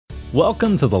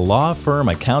Welcome to the Law Firm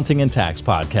Accounting and Tax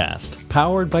Podcast,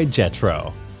 powered by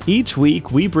Jetro. Each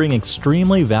week, we bring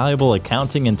extremely valuable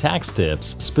accounting and tax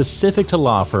tips specific to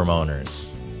law firm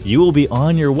owners. You will be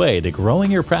on your way to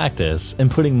growing your practice and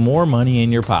putting more money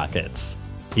in your pockets.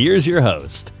 Here's your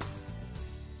host.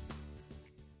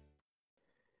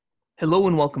 Hello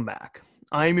and welcome back.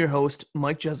 I am your host,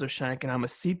 Mike Jezershank, and I'm a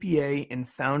CPA and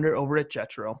founder over at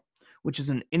Jetro, which is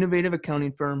an innovative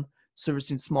accounting firm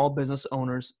servicing small business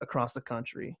owners across the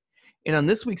country. And on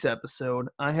this week's episode,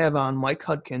 I have on Mike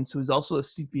Hudkins, who is also a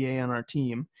CPA on our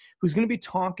team, who's going to be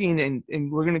talking, and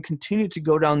we're going to continue to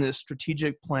go down this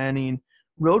strategic planning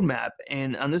roadmap.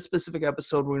 And on this specific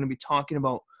episode, we're going to be talking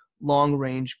about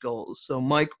long-range goals. So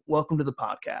Mike, welcome to the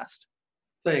podcast.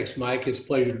 Thanks, Mike. It's a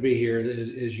pleasure to be here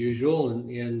as usual.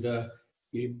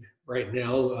 Right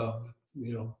now,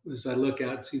 as I look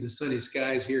out and see the sunny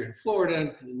skies here in Florida,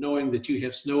 and knowing that you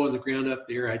have snow on the ground up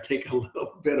there, I take a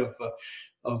little bit of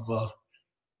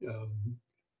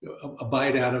a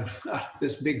bite out of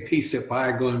this big piece of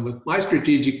pie. Going with my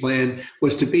strategic plan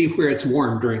was to be where it's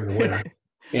warm during the winter,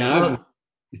 and I've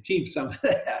achieved some of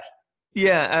that.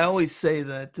 Yeah, I always say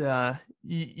that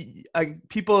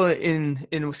people in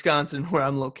Wisconsin, where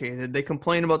I'm located, they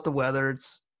complain about the weather.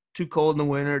 It's too cold in the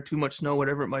winter, too much snow,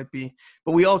 whatever it might be.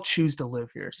 But we all choose to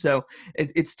live here. So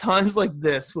it's times like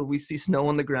this where we see snow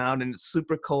on the ground and it's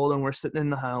super cold and we're sitting in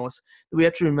the house, that we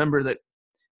have to remember that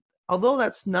although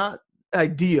that's not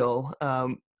ideal,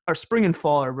 our spring and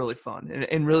fall are really fun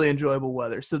and really enjoyable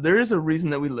weather. So there is a reason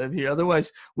that we live here.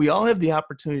 Otherwise, we all have the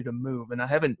opportunity to move, and I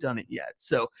haven't done it yet.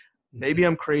 So maybe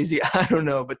I'm crazy. I don't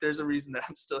know, but there's a reason that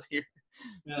I'm still here.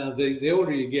 The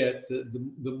older you get,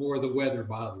 the more the weather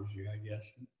bothers you, I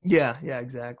guess. Yeah,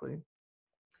 exactly.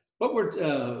 What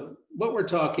we're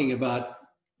talking about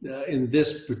in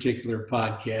this particular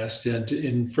podcast, and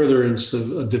in furtherance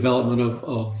of development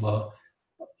of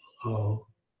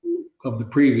the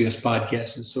previous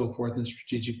podcast and so forth, and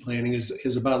strategic planning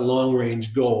is about long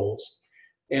range goals.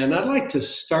 And I'd like to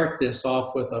start this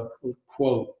off with a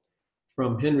quote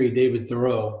from Henry David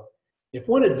Thoreau. If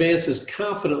one advances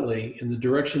confidently in the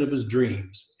direction of his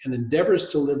dreams and endeavors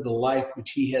to live the life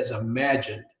which he has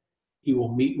imagined, he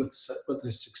will meet with a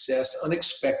success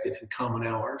unexpected in common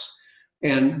hours.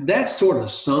 And that sort of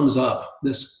sums up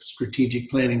this strategic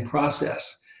planning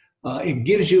process. It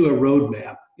gives you a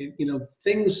roadmap.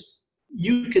 Things,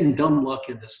 you can dumb luck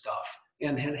into stuff,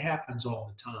 and it happens all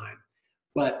the time.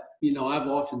 But, I've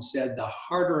often said the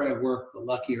harder I work, the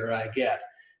luckier I get.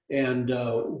 And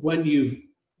when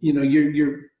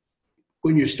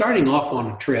when you're starting off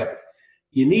on a trip,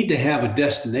 you need to have a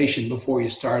destination before you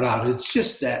start out. It's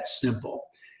just that simple.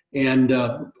 And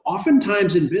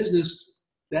oftentimes in business,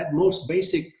 that most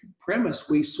basic premise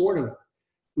we sort of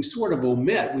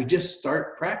omit. We just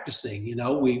start practicing.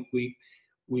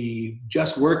 We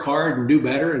just work hard and do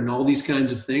better and all these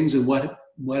kinds of things. And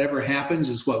whatever happens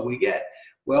is what we get.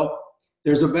 Well,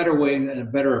 there's a better way and a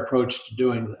better approach to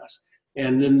doing this.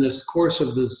 And in this course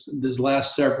of this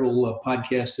last several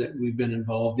podcasts that we've been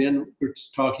involved in, we're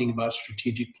talking about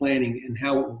strategic planning and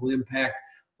how it will impact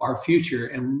our future.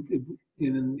 And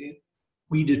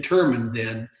we determine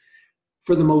then,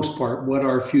 for the most part, what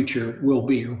our future will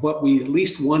be, or what we at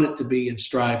least want it to be and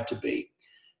strive to be.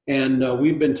 And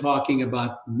we've been talking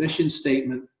about the mission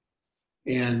statement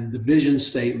and the vision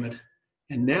statement.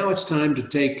 And now it's time to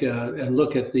take a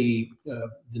look at the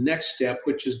next step,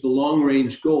 which is the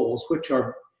long-range goals, which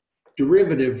are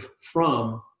derivative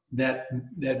from that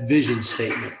vision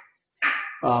statement.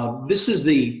 This is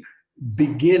the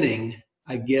beginning,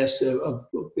 I guess, of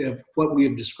what we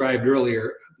have described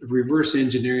earlier, the reverse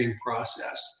engineering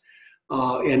process.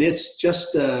 And it's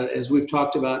just, as we've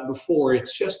talked about before,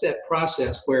 it's just that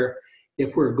process where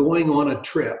if we're going on a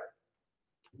trip,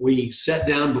 we sit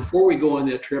down before we go on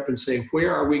that trip and say,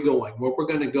 where are we going? Well, we're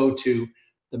going to go to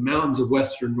the mountains of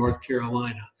Western North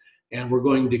Carolina, and we're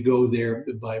going to go there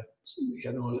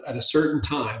at a certain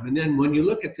time. And then when you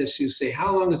look at this, you say,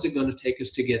 how long is it going to take us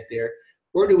to get there?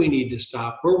 Where do we need to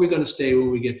stop? Where are we going to stay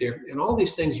when we get there? And all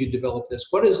these things, you develop this.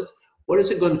 What is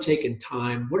it going to take in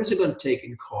time? What is it going to take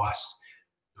in cost?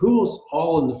 Who's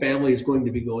all in the family is going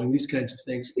to be going? These kinds of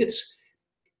things.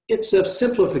 It's a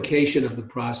simplification of the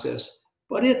process.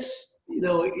 But it's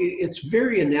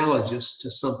very analogous to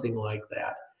something like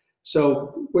that.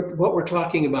 So what we're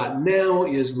talking about now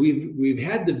is we've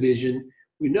had the vision,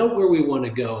 we know where we want to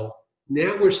go.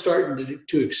 Now we're starting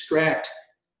to extract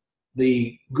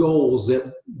the goals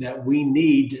that we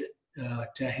need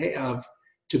to have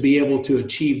to be able to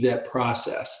achieve that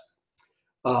process.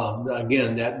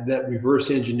 Again, that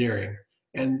reverse engineering.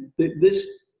 And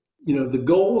the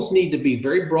goals need to be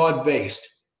very broad-based.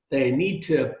 they need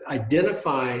to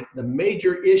identify the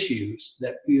major issues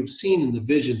that we have seen in the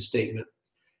vision statement.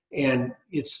 And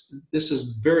this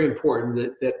is very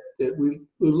important that we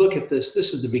look at this.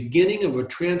 This is the beginning of a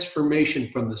transformation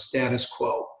from the status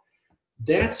quo.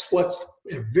 That's what's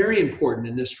very important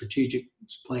in this strategic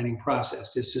planning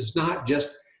process. This is not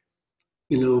just,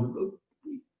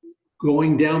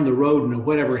 going down the road and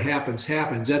whatever happens.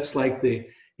 That's like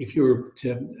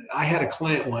I had a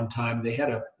client one time, they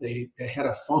had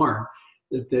a farm,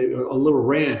 a little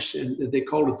ranch, and they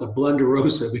called it the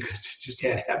Blunderosa because it just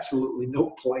had absolutely no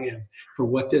plan for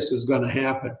what this is going to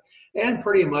happen. And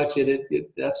pretty much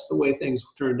that's the way things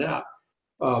turned out.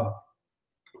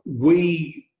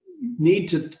 We need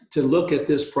to look at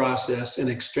this process and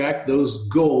extract those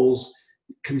goals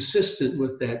consistent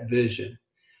with that vision.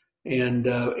 And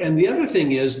the other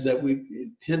thing is that we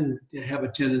tend to have a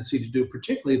tendency to do,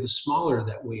 particularly the smaller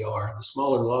that we are, the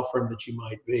smaller law firm that you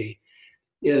might be,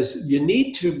 is you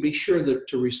need to be sure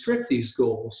to restrict these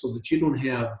goals so that you don't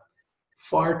have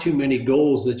far too many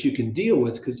goals that you can deal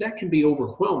with, because that can be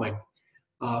overwhelming,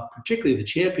 particularly the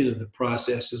champion of the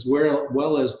process, as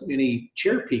well as many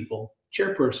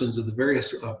chairpersons of the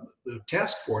various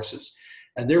task forces.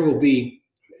 And there will be,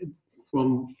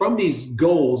 from these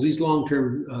goals, these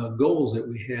long-term goals that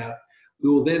we have,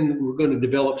 we're going to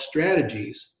develop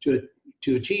strategies to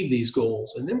achieve these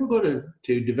goals. And then we're going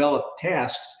to develop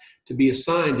tasks to be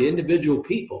assigned to individual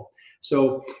people.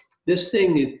 So this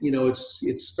thing,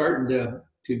 it's starting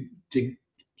to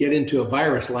get into a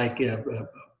virus-like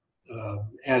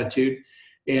attitude.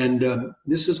 And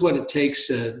this is what it takes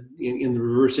in the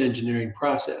reverse engineering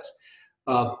process.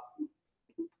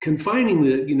 Confining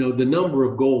the number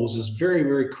of goals is very,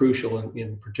 very crucial,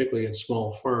 particularly in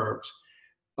small firms.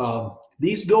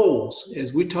 These goals,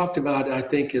 as we talked about, I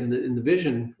think in the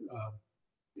vision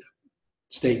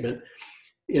statement,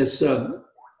 is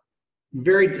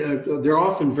they're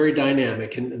often very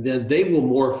dynamic, and then they will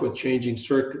morph with changing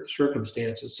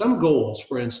circumstances. Some goals,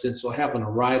 for instance, will have an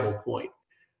arrival point,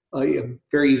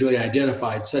 very easily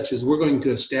identified, such as we're going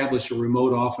to establish a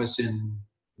remote office in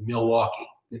Milwaukee,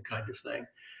 that kind of thing.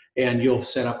 And you'll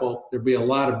set up, there'll be a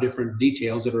lot of different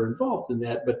details that are involved in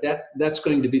that, but that's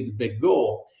going to be the big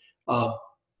goal.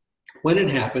 When it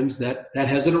happens, that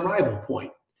has an arrival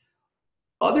point.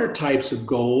 Other types of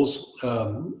goals,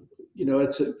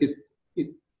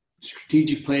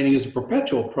 strategic planning is a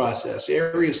perpetual process.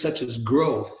 Areas such as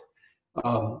growth,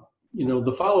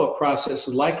 the follow-up process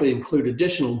will likely include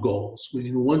additional goals.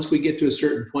 Once we get to a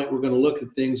certain point, we're going to look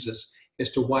at things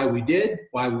as to why we did,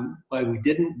 why we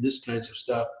didn't, this kinds of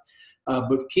stuff.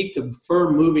 But keep the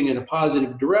firm moving in a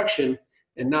positive direction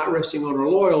and not resting on our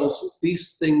laurels.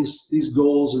 These things, these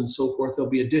goals and so forth,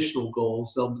 there'll be additional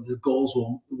goals. The goals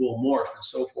will morph and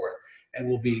so forth, and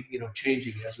will be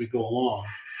changing as we go along.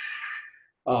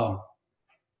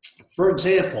 For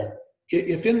example,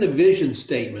 if in the vision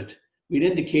statement we'd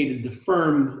indicated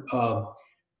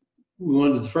we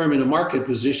wanted the firm in a market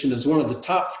position as one of the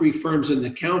top 3 firms in the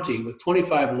county with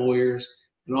 25 lawyers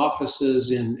and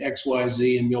offices in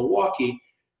XYZ in Milwaukee,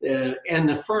 and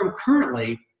the firm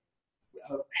currently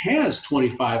has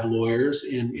 25 lawyers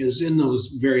and is in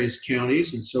those various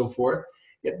counties and so forth,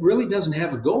 it really doesn't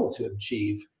have a goal to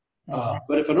achieve.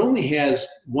 But if it only has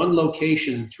 1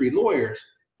 location and 3 lawyers,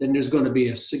 then there's going to be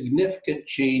a significant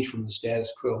change from the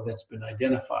status quo that's been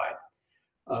identified.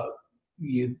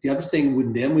 The other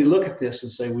thing, then we look at this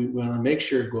and say we want to make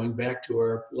sure, going back to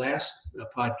our last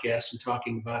podcast and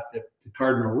talking about the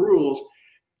cardinal rules,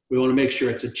 we want to make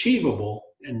sure it's achievable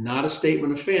and not a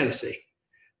statement of fantasy.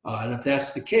 And if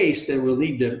that's the case, then we'll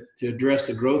need to address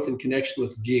the growth in connection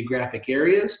with geographic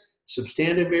areas,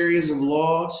 substantive areas of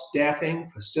law, staffing,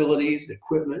 facilities,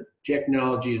 equipment,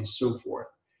 technology, and so forth.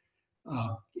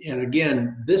 And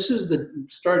again, this is the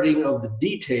starting of the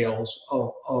details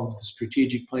of the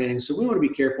strategic planning. So we want to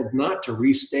be careful not to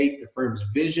restate the firm's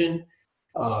vision,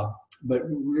 but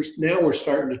now we're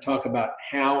starting to talk about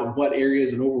how and what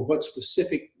areas and over what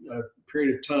specific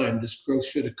period of time this growth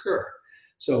should occur.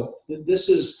 So this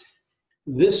is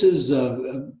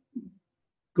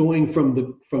going from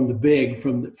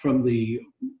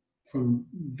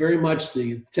very much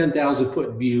the 10,000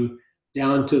 foot view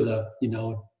down to the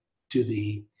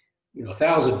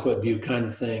 1,000-foot view kind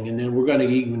of thing. And then we're going to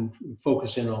even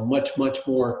focus in on much, much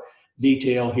more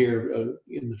detail here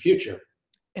in the future.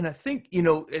 And I think,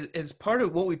 as part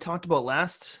of what we talked about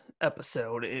last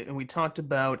episode, and we talked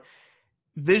about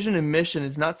vision and mission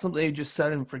is not something you just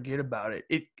set and forget about it.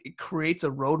 It creates a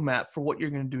roadmap for what you're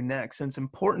going to do next. And it's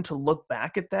important to look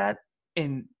back at that.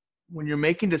 And when you're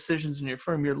making decisions in your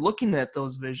firm, you're looking at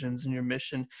those visions and your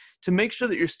mission to make sure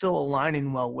that you're still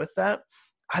aligning well with that.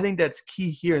 I think that's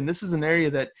key here. And this is an area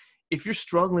that if you're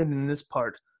struggling in this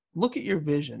part, look at your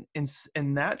vision,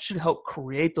 and that should help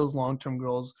create those long-term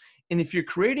goals. And if you're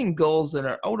creating goals that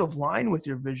are out of line with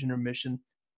your vision or mission,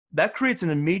 that creates an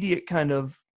immediate kind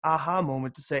of aha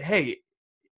moment to say, hey,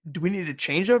 do we need to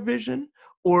change our vision?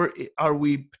 Or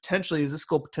is this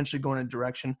goal potentially going in a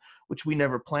direction which we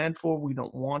never planned for, we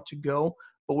don't want to go,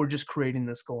 but we're just creating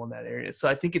this goal in that area. So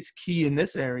I think it's key in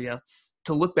this area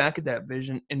to look back at that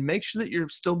vision and make sure that you're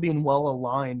still being well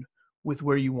aligned with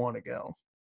where you want to go.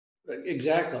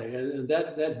 Exactly. And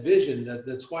that vision,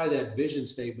 that's why that vision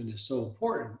statement is so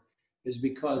important, is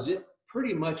because it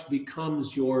pretty much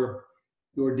becomes your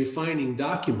defining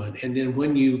document. And then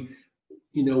when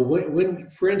when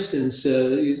for instance,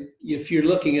 if you're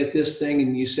looking at this thing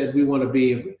and you said we want to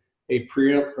be a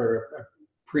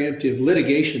preemptive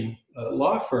litigation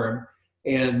law firm,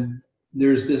 and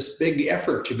there's this big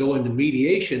effort to go into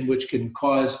mediation, which can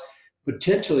cause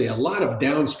potentially a lot of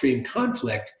downstream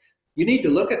conflict, you need to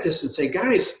look at this and say,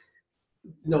 guys,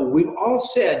 no, we've all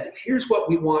said, here's what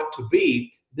we want to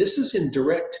be. This is in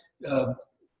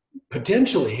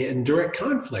potentially in direct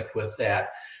conflict with that.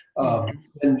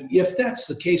 And if that's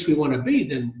the case we want to be,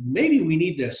 then maybe we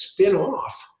need to spin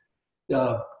off,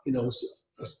 an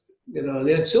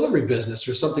ancillary business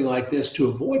or something like this to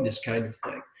avoid this kind of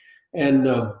thing.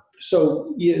 And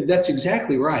so that's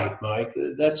exactly right, Mike.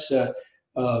 That's,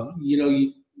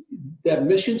 that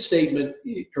mission statement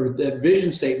or that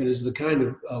vision statement is the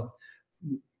kind of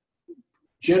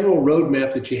general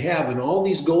roadmap that you have, and all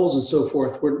these goals and so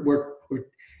forth. We're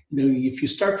if you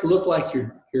start to look like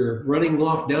you're running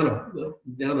off down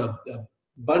a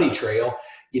bunny trail,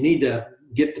 you need to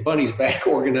get the bunnies back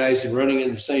organized and running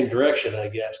in the same direction, I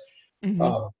guess.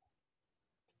 Mm-hmm.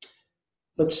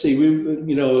 Let's see.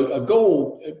 A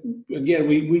goal. Again,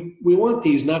 we want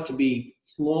these not to be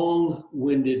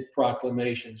long-winded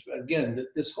proclamations. But again,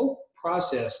 this whole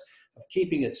process of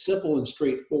keeping it simple and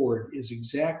straightforward is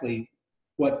exactly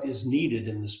what is needed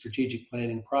in the strategic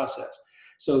planning process,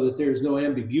 so that there's no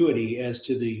ambiguity as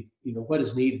to what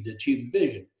is needed to achieve the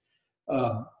vision.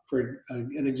 For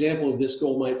an example of this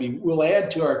goal might be, we'll add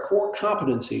to our core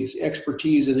competencies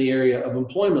expertise in the area of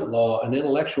employment law and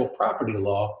intellectual property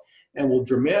law, and will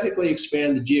dramatically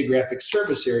expand the geographic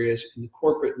service areas in the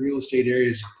corporate and real estate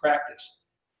areas of practice.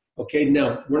 Okay,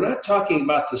 now we're not talking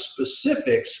about the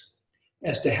specifics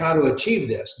as to how to achieve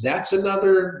this. That's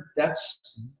the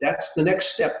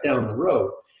next step down the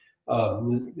road.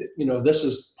 This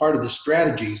is part of the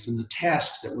strategies and the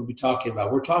tasks that we'll be talking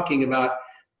about. We're talking about,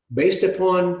 based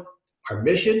upon our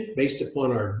mission, based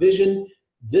upon our vision,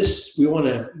 we want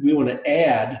to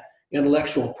add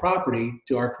intellectual property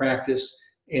to our practice,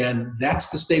 and that's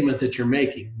the statement that you're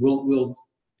making. We'll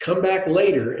come back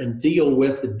later and deal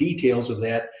with the details of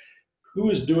that. Who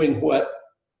is doing what,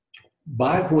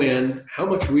 by when, how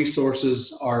much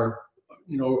resources are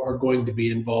going to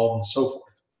be involved, and so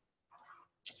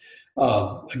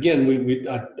forth. Again,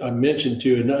 I mentioned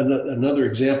too, another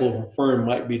example of a firm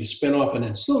might be to spin off an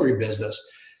ancillary business.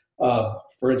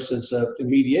 For instance, a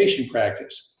mediation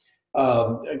practice.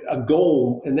 A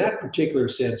goal in that particular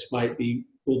sense might be,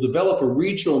 we'll develop a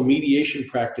regional mediation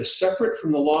practice separate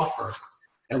from the law firm,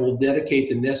 and we'll dedicate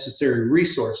the necessary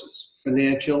resources,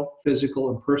 financial,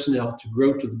 physical, and personnel, to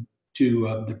grow to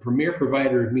the premier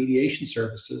provider of mediation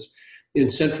services in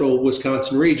central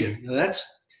Wisconsin region. Now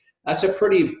that's a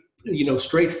pretty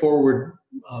straightforward,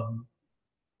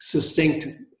 succinct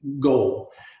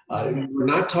goal. We're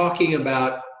not talking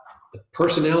about the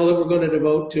personnel that we're going to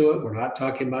devote to it. We're not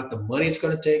talking about the money it's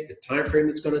going to take, the time frame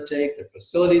it's going to take, the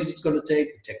facilities it's going to take,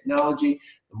 the technology,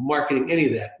 the marketing, any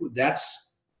of that.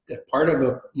 That's that part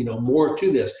of more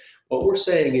to this. What we're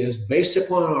saying is, based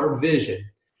upon our vision,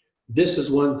 this is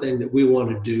one thing that we want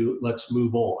to do. Let's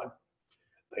move on.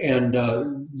 And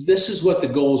this is what the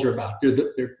goals are about.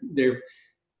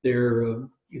 They're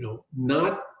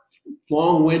not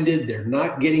long-winded. They're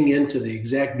not getting into the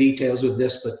exact details of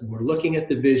this, but we're looking at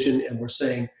the vision and we're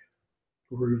saying,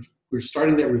 we're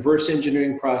starting that reverse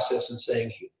engineering process and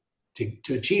saying,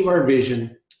 to achieve our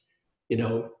vision,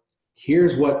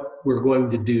 here's what we're going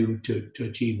to do to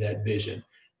achieve that vision.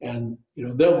 And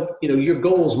your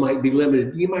goals might be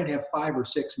limited. You might have 5 or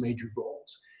 6 major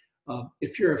goals.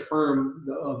 If you're a firm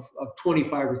of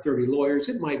 25 or 30 lawyers,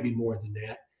 it might be more than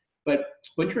that. But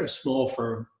when you're a small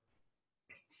firm,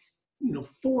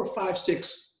 4, 5,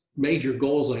 6 major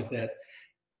goals like that,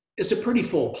 it's a pretty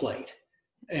full plate.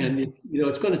 And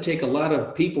it's going to take a lot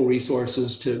of people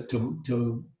resources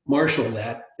to marshal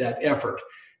that effort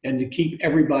and to keep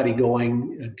everybody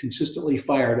going and consistently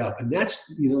fired up. And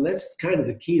that's kind of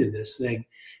the key to this thing,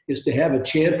 is to have a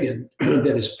champion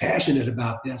that is passionate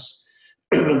about this,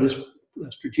 this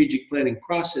strategic planning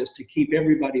process to keep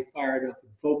everybody fired up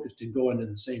and focused and going in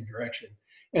the same direction.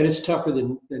 And it's tougher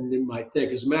than you might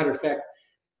think. As a matter of fact,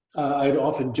 I'd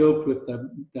often joked with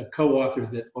the co-author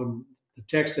that on the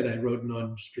text that I wrote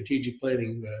on strategic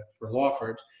planning for law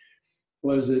firms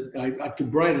was that I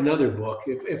could write another book.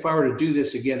 If I were to do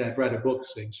this again, I'd write a book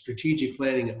saying strategic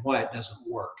planning and why it doesn't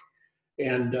work.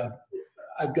 And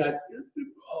I've got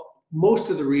most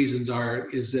of the reasons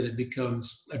is that it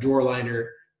becomes a drawer liner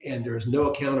and there is no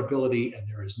accountability and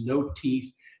there is no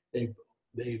teeth. They've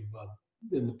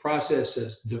in the process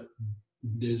has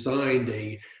designed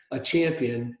a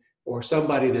champion or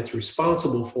somebody that's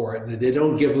responsible for it, and they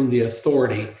don't give them the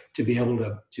authority to be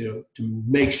able to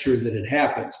make sure that it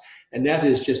happens. And that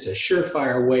is just a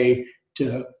surefire way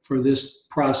for this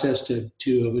process to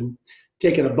have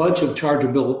taken a bunch of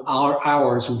chargeable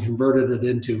hours and converted it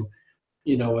into,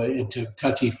 into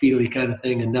touchy-feely kind of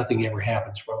thing, and nothing ever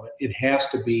happens from it.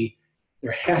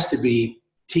 There has to be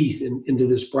teeth into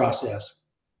this process.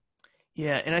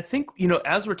 Yeah, and I think,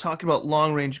 as we're talking about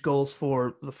long-range goals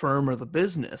for the firm or the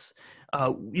business,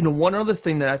 one other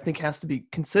thing that I think has to be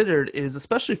considered is,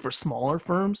 especially for smaller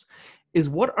firms, is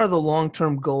what are the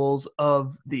long-term goals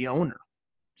of the owner?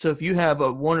 So if you have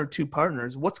one or two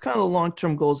partners, what's kind of the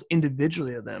long-term goals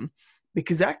individually of them?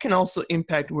 Because that can also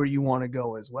impact where you want to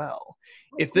go as well.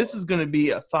 If this is going to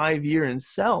be a 5-year and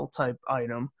sell type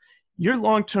item, your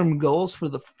long-term goals for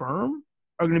the firm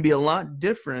are going to be a lot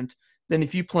different than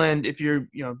if you're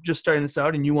just starting this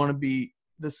out and you want to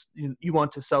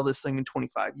sell this thing in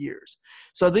 25 years.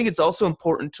 So I think it's also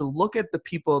important to look at the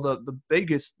people, the big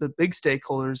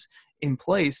stakeholders in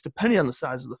place, depending on the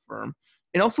size of the firm,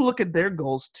 and also look at their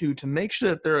goals too, to make sure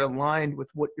that they're aligned with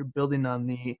what you're building on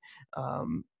the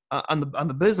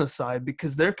business side,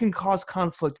 because there can cause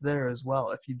conflict there as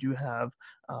well if you do have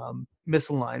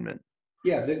misalignment.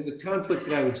 Yeah, the conflict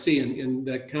that I would see in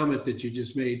that comment that you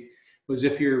just made was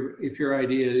if your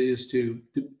idea is to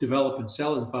develop and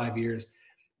sell in 5 years,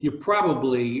 you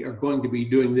probably are going to be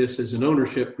doing this as an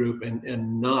ownership group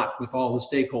and not with all the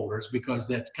stakeholders, because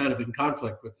that's kind of in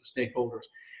conflict with the stakeholders.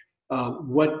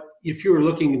 What if you were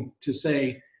looking to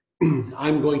say,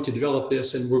 I'm going to develop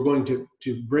this and we're going to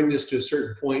bring this to a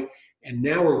certain point, and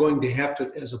now we're going to have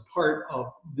to, as a part of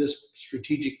this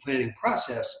strategic planning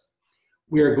process,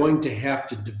 we are going to have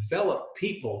to develop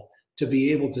people to be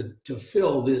able to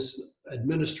fill this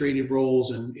administrative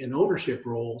roles and ownership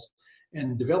roles,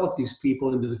 and develop these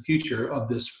people into the future of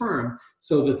this firm,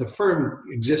 so that the firm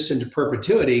exists into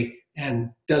perpetuity and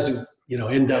doesn't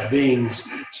end up being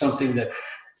something that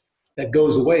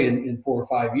goes away in 4 or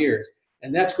 5 years.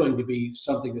 And that's going to be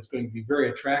something that's going to be very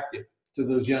attractive to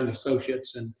those young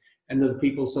associates and to the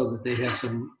people, so that they have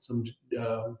some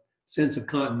sense of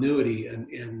continuity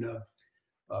and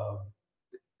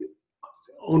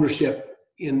ownership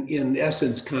in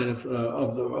essence, kind of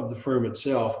the firm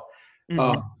itself.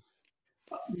 Mm-hmm.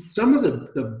 Some of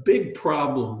the big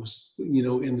problems,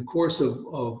 in the course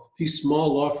of these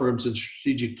small law firms and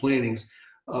strategic plannings,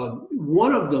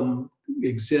 one of them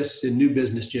exists in new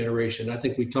business generation. I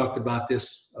think we talked about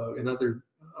this in other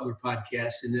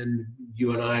podcasts, and then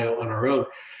you and I on our own.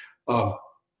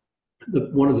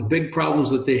 One of the big problems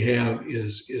that they have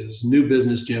is new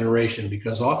business generation,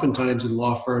 because oftentimes in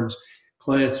law firms,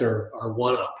 clients are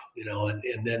one up,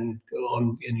 and then go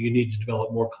on, and you need to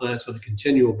develop more clients on a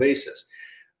continual basis.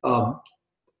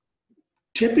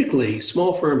 Typically,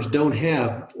 small firms don't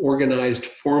have organized,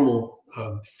 formal,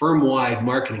 firm-wide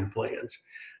marketing plans.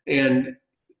 And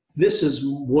this is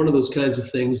one of those kinds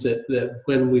of things that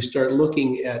when we start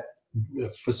looking at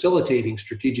facilitating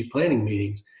strategic planning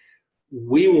meetings,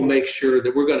 we will make sure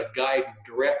that we're going to guide and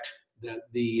direct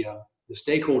the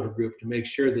stakeholder group to make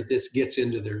sure that this gets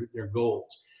into their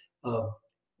goals.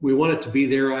 We want it to be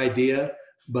their idea,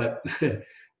 but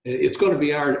it's going to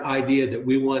be our idea that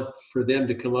we want for them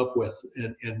to come up with,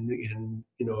 and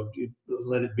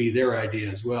let it be their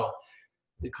idea as well,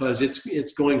 because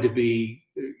it's going to be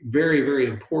very, very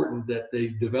important that they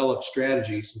develop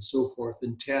strategies and so forth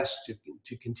and test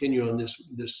to continue on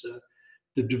this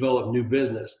to develop new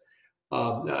business.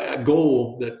 A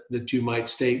goal that you might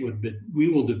state would be, we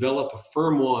will develop a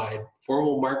firm-wide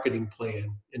formal marketing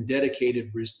plan and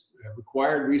dedicated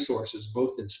required resources,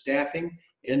 both in staffing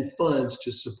and funds,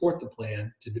 to support the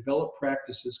plan to develop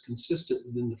practices consistent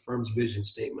within the firm's vision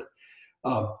statement.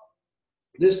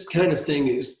 This kind of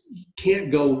thing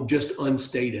can't go just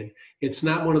unstated. It's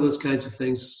not one of those kinds of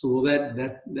things. So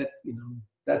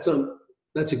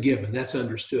that's a given. That's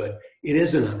understood. It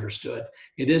isn't understood.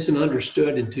 It isn't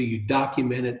understood until you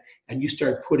document it and you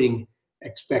start putting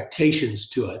expectations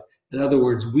to it. In other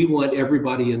words, we want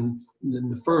everybody in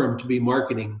the firm to be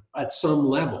marketing at some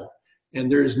level. And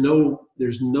there's no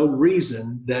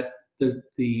reason that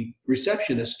the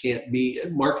receptionist can't be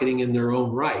marketing in their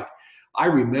own right. I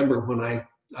remember when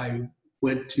I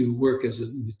went to work as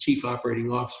the chief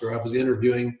operating officer, I was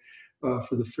interviewing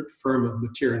for the firm of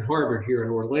Mateer and Harvard here in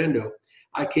Orlando.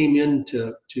 I came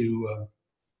into to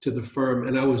the firm,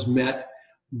 and I was met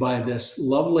by this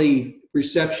lovely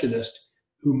receptionist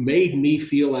who made me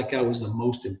feel like I was the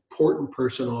most important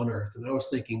person on earth. And I was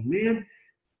thinking, man,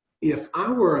 if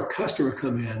I were a customer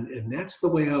come in and that's the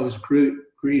way I was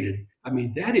greeted, I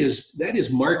mean, that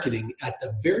is marketing at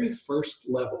the very first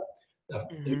level,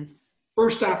 the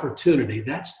first opportunity.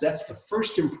 That's the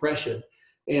first impression.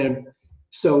 And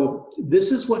so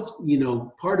this is what,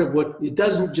 part of what, it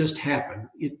doesn't just happen.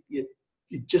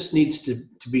 It just needs to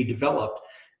be developed.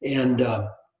 And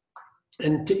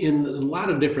in a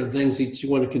lot of different things that you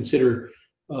want to consider,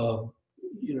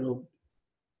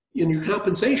 in your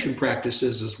compensation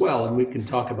practices as well. And we can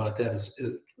talk about that as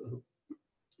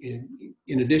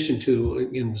in addition to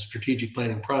in the strategic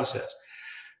planning process.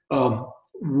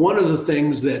 One of the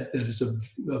things that is a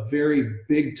very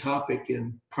big topic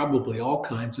in probably all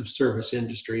kinds of service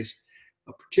industries,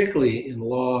 particularly in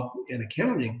law and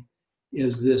accounting,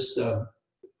 is this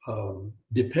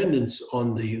dependence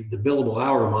on the billable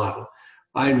hour model.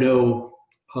 I know,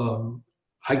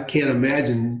 I can't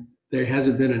imagine there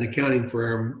hasn't been an accounting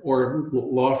firm or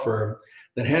law firm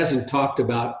that hasn't talked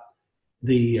about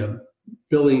the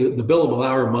billable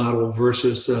hour model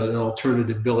versus an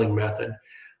alternative billing method.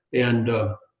 And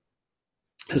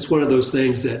it's one of those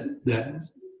things that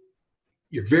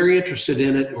you're very interested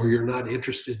in it or you're not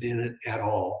interested in it at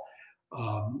all.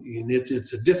 And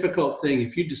it's a difficult thing.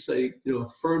 If you just say,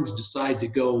 firms decide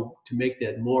to make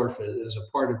that morph as a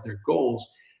part of their goals,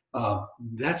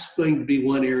 that's going to be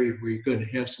one area where you're going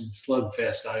to have some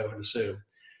slugfest, I would assume,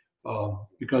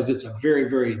 because it's a very,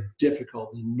 very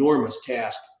difficult, enormous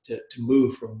task to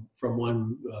move from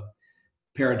one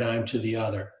paradigm to the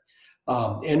other.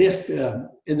 And if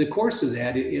in the course of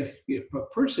that, if a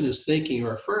person is thinking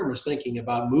or a firm is thinking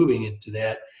about moving into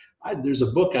that, there's a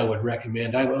book I would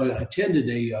recommend. I attended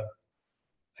a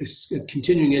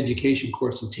continuing education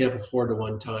course in Tampa, Florida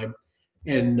one time.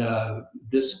 And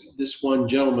this one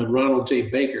gentleman, Ronald J.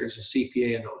 Baker, is a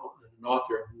CPA and an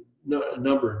author of a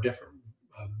number of different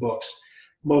books.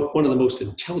 One of the most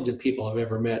intelligent people I've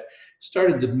ever met.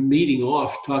 Started the meeting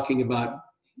off talking about,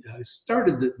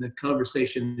 started the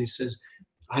conversation. He says,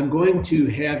 I'm going to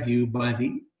have you by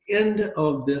the end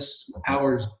of this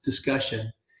hour's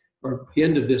discussion, or the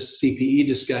end of this CPE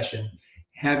discussion,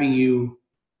 having you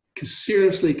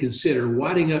seriously consider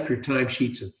wadding up your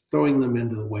timesheets and throwing them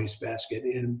into the wastebasket.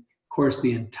 And of course,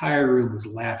 the entire room was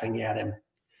laughing at him.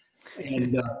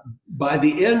 And by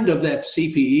the end of that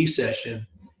CPE session,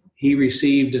 he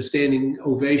received a standing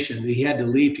ovation. He had to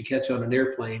leave to catch on an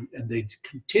airplane, and they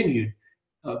continued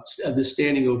the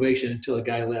standing ovation until the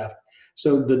guy left.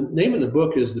 So the name of the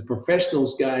book is The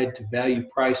Professional's Guide to Value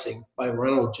Pricing by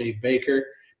Ronald J. Baker.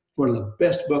 One of the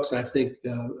best books I think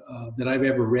that I've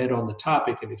ever read on the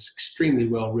topic, and it's extremely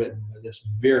well written by this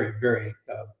very, very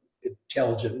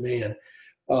intelligent man.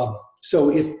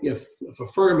 So if a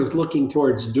firm is looking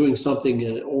towards doing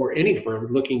something, or any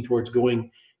firm looking towards going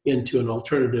into an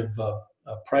alternative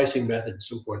pricing method and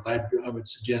so forth, I would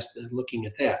suggest looking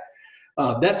at that.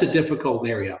 That's a difficult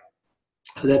area.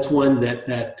 That's one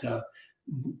that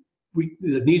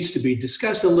needs to be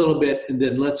discussed a little bit, and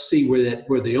then let's see where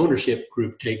the ownership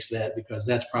group takes that, because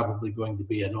that's probably going to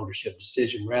be an ownership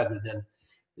decision rather than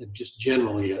just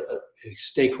generally a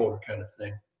stakeholder kind of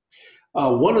thing.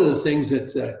 One of the things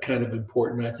that's kind of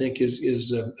important, I think,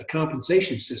 is a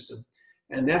compensation system,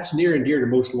 and that's near and dear to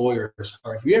most lawyers'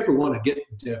 heart. If you ever want to get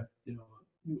to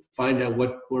find out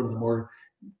what one of the more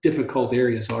difficult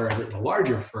areas are in a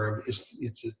larger firm,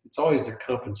 it's always their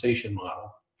compensation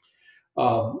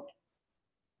model.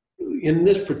 In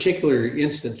this particular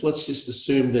instance, let's just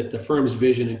assume that the firm's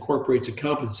vision incorporates a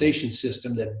compensation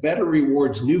system that better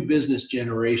rewards new business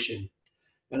generation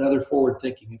and other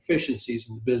forward-thinking efficiencies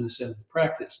in the business end of the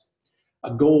practice.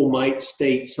 A goal might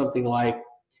state something like,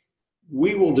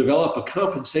 we will develop a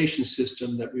compensation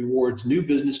system that rewards new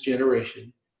business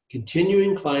generation,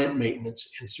 continuing client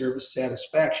maintenance and service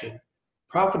satisfaction,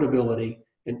 profitability,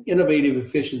 and innovative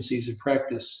efficiencies in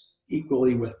practice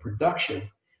equally with production,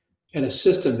 and a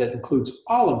system that includes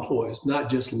all employees, not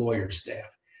just lawyer staff.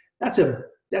 That's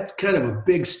kind of a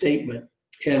big statement.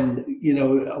 And,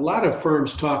 a lot of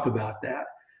firms talk about that.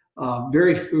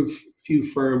 Very few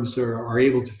firms are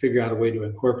able to figure out a way to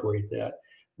incorporate that.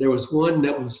 There was one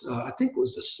that was, I think it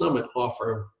was the Summit Law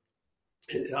Firm,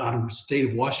 out of the state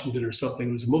of Washington or something.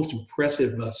 It was the most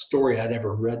impressive story I'd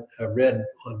ever read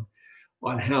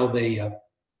on how they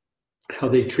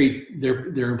treat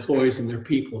their employees and their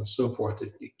people and so forth.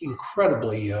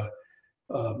 Incredibly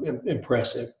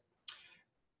impressive.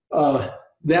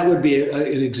 That would be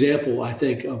an example, I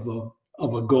think,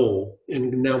 of a goal.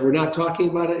 And now we're not talking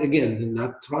about it, again,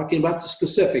 not talking about the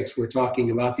specifics. We're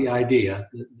talking about the idea,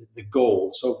 the goal,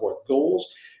 and so forth. Goals,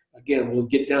 again, we'll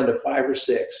get down to 5 or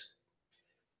 6.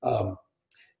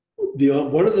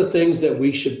 One of the things that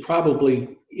we should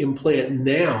probably implant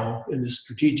now in the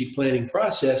strategic planning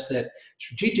process, that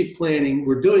strategic planning,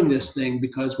 we're doing this thing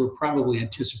because we're probably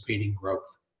anticipating growth.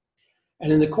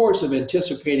 And in the course of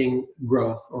anticipating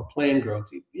growth or planned growth,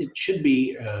 it should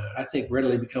be, I think,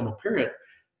 readily become apparent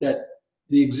that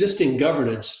the existing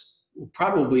governance will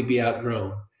probably be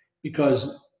outgrown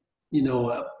because,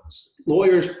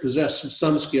 lawyers possess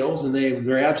some skills and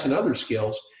they're absent other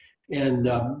skills, and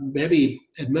maybe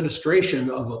administration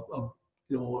of a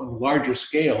larger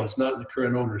scale is not in the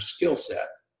current owner's skill set.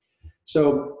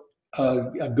 So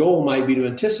a goal might be to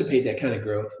anticipate that kind of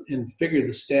growth and figure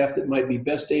the staff that might be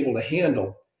best able to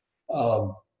handle,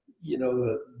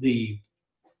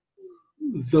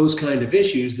 those kind of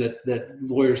issues that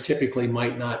lawyers typically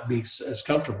might not be as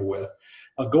comfortable with.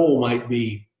 A goal might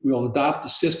be, we'll adopt a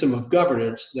system of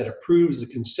governance that approves the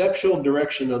conceptual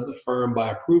direction of the firm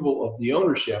by approval of the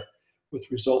ownership,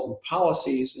 with resultant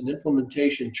policies and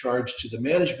implementation charged to the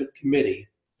management committee,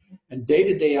 and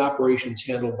day-to-day operations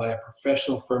handled by a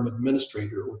professional firm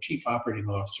administrator or chief operating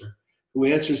officer who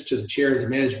answers to the chair of the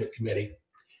management committee.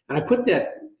 And I put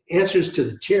that answers to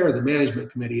the chair of the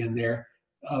management committee in there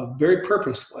very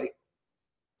purposefully,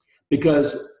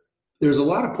 because there's a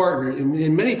lot of partners,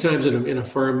 and many times in a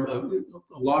firm,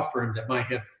 a law firm that might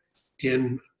have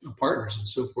 10 partners and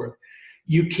so forth,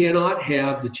 you cannot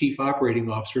have the chief operating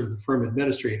officer, the firm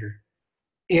administrator,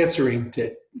 answering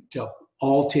to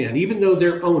all 10. Even though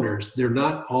they're owners, they're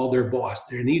not all their boss.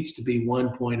 There needs to be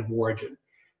one point of origin.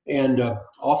 And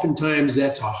oftentimes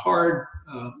that's a hard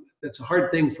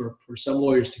thing for some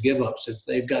lawyers to give up, since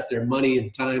they've got their money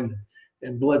and time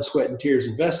and blood, sweat, and tears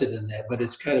invested in that. But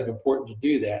it's kind of important to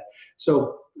do that.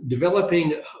 So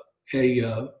developing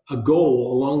a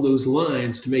goal along those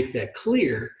lines to make that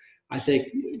clear, I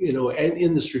think, and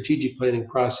in the strategic planning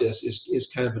process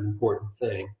is kind of an important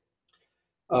thing.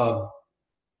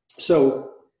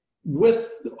 So with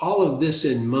all of this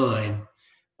in mind,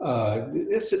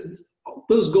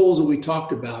 those goals that we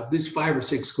talked about, these 5 or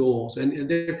 6 goals, and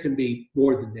there can be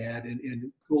more than that,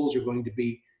 and goals are going to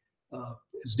be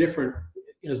as different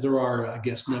as there are, I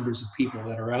guess, numbers of people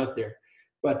that are out there.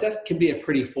 But that can be a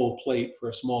pretty full plate for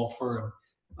a small firm.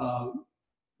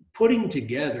 Putting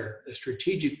together a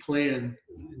strategic plan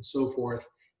and so forth,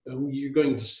 you're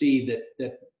going to see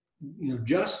that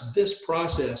just this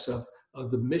process of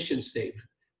the mission statement,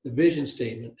 the vision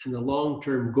statement, and the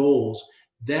long-term goals,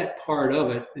 that part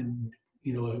of it, and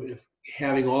if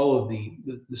having all of the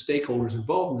stakeholders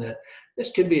involved in that,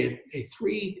 this can be a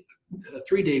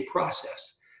 3-day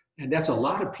process, and that's a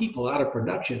lot of people out of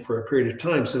production for a period of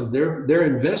time. So they're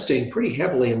investing pretty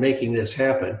heavily in making this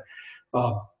happen.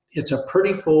 It's a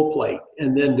pretty full plate,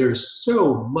 and then there's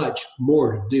so much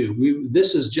more to do.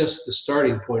 This is just the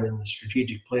starting point in the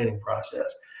strategic planning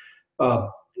process.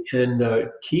 And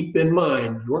keep in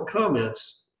mind your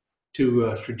comments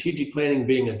to strategic planning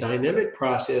being a dynamic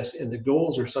process, and the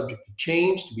goals are subject to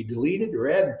change, to be deleted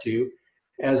or added to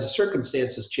as the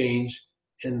circumstances change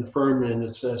and the firm and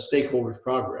its stakeholders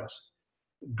progress.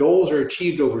 Goals are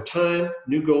achieved over time.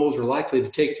 New goals are likely to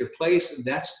take their place, and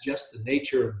that's just the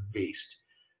nature of the beast.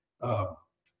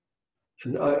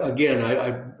 And again,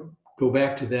 I go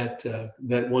back to that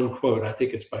one quote. I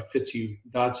think it's by Fitzhugh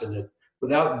Dodson, that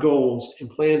without goals and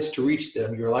plans to reach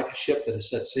them, you're like a ship that has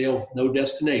set sail with no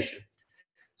destination.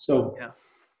 So,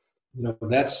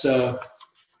 that's I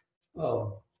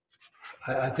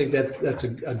think that's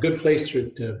a good place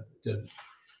to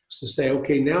say,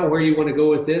 okay, now where you want to go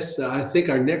with this. I think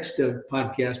our next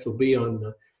podcast will be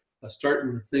on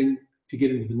starting the thing to get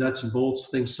into the nuts and bolts,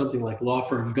 things, something like law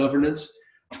firm governance.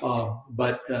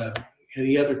 But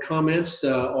any other comments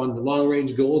on the long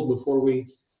range goals before we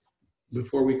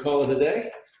call it a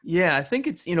day? Yeah, I think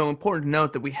it's important to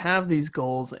note that we have these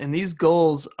goals, and these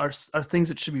goals are things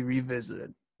that should be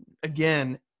revisited.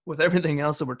 Again, with everything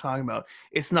else that we're talking about,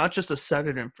 it's not just a set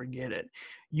it and forget it.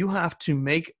 You have to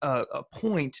make a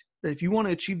point that if you want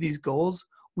to achieve these goals,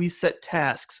 we set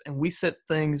tasks and we set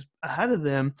things ahead of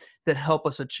them that help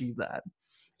us achieve that.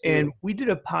 And we did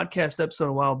a podcast episode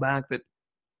a while back that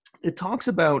it talks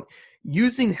about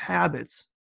using habits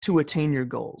to attain your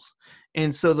goals.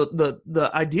 And so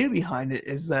the idea behind it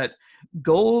is that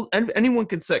goals, and anyone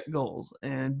can set goals,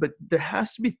 but there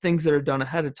has to be things that are done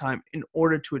ahead of time in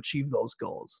order to achieve those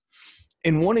goals.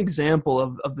 And one example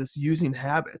of this using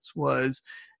habits was,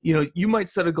 you might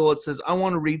set a goal that says, I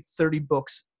want to read 30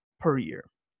 books per year.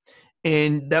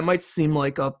 And that might seem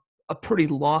like a pretty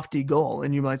lofty goal.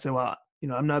 And you might say, well,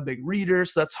 I'm not a big reader,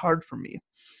 so that's hard for me.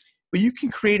 But you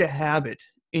can create a habit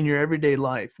in your everyday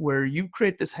life where you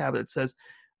create this habit that says,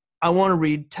 I want to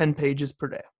read 10 pages per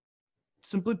day.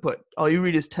 Simply put, all you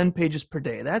read is 10 pages per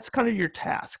day. That's kind of your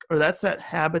task, or that's that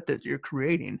habit that you're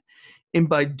creating. And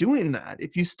by doing that,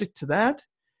 if you stick to that,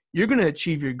 you're going to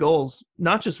achieve your goals,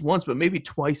 not just once, but maybe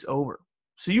twice over.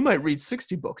 So you might read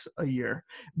 60 books a year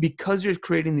because you're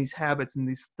creating these habits and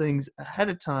these things ahead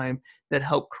of time that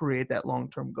help create that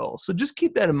long-term goal. So just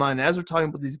keep that in mind as we're talking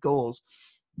about these goals.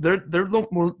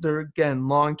 They're again,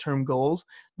 long-term goals.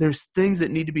 There's things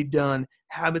that need to be done,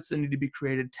 habits that need to be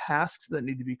created, tasks that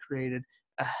need to be created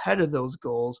ahead of those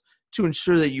goals to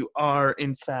ensure that you are,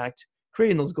 in fact,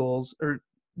 creating those goals, or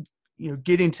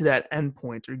getting to that end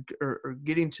point, or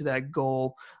getting to that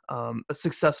goal, a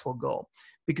successful goal.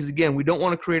 Because again, we don't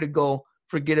want to create a goal,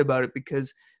 forget about it,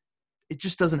 because it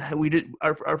just doesn't have,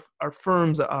 our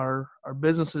firms, our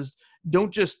businesses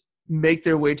don't just make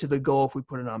their way to the goal if we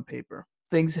put it on paper.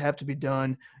 Things have to be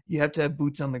done. You have to have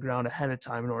boots on the ground ahead of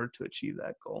time in order to achieve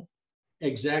that goal.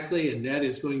 Exactly, and that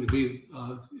is going to be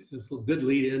a good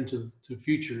lead into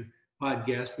future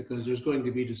podcasts, because there's going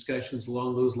to be discussions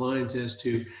along those lines as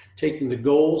to taking the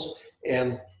goals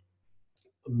and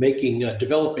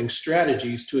developing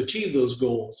strategies to achieve those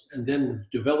goals, and then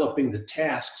developing the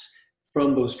tasks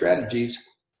from those strategies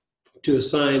to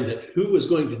assign that who is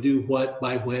going to do what,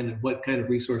 by when, and what kind of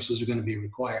resources are going to be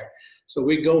required. So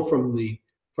we go from the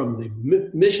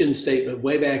mission statement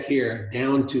way back here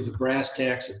down to the brass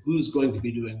tacks of who's going to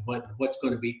be doing what, and what's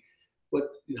going to be, what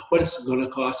is it going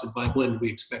to cost, and by when do we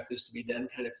expect this to be done,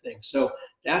 kind of thing. So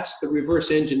that's the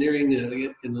reverse engineering in a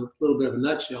little bit of a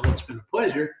nutshell. It's been a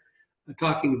pleasure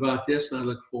talking about this, and I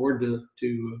look forward to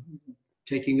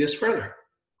taking this further.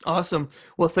 Awesome.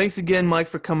 Well, thanks again, Mike,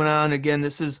 for coming on. Again,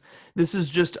 this is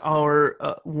just our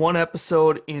one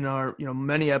episode in our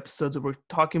many episodes that we're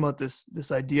talking about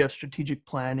this idea of strategic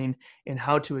planning and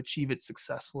how to achieve it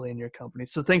successfully in your company.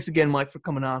 So thanks again, Mike, for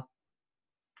coming on.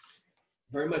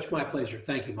 Very much my pleasure.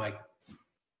 Thank you, Mike.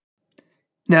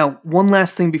 Now, one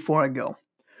last thing before I go.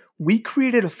 We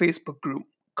created a Facebook group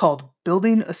called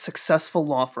Building a Successful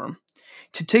Law Firm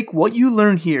to take what you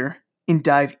learn here and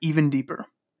dive even deeper.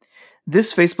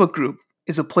 This Facebook group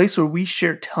is a place where we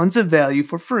share tons of value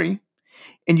for free,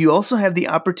 and you also have the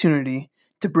opportunity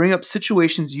to bring up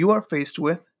situations you are faced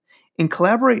with and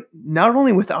collaborate not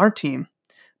only with our team,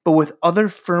 but with other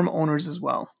firm owners as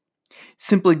well.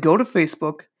 Simply go to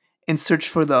Facebook and search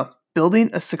for the Building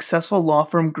a Successful Law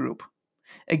Firm group.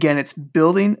 Again, it's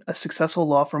Building a Successful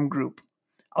Law Firm group.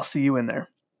 I'll see you in there.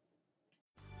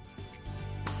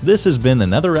 This has been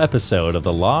another episode of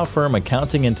the Law Firm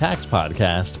Accounting and Tax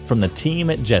Podcast from the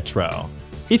team at Jetro.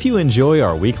 If you enjoy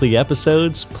our weekly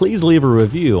episodes, please leave a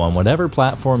review on whatever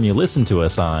platform you listen to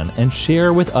us on and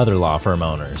share with other law firm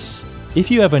owners. If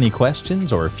you have any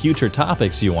questions or future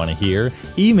topics you want to hear,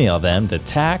 email them to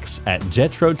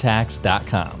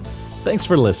tax@jetrotax.com. Thanks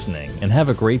for listening and have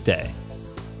a great day.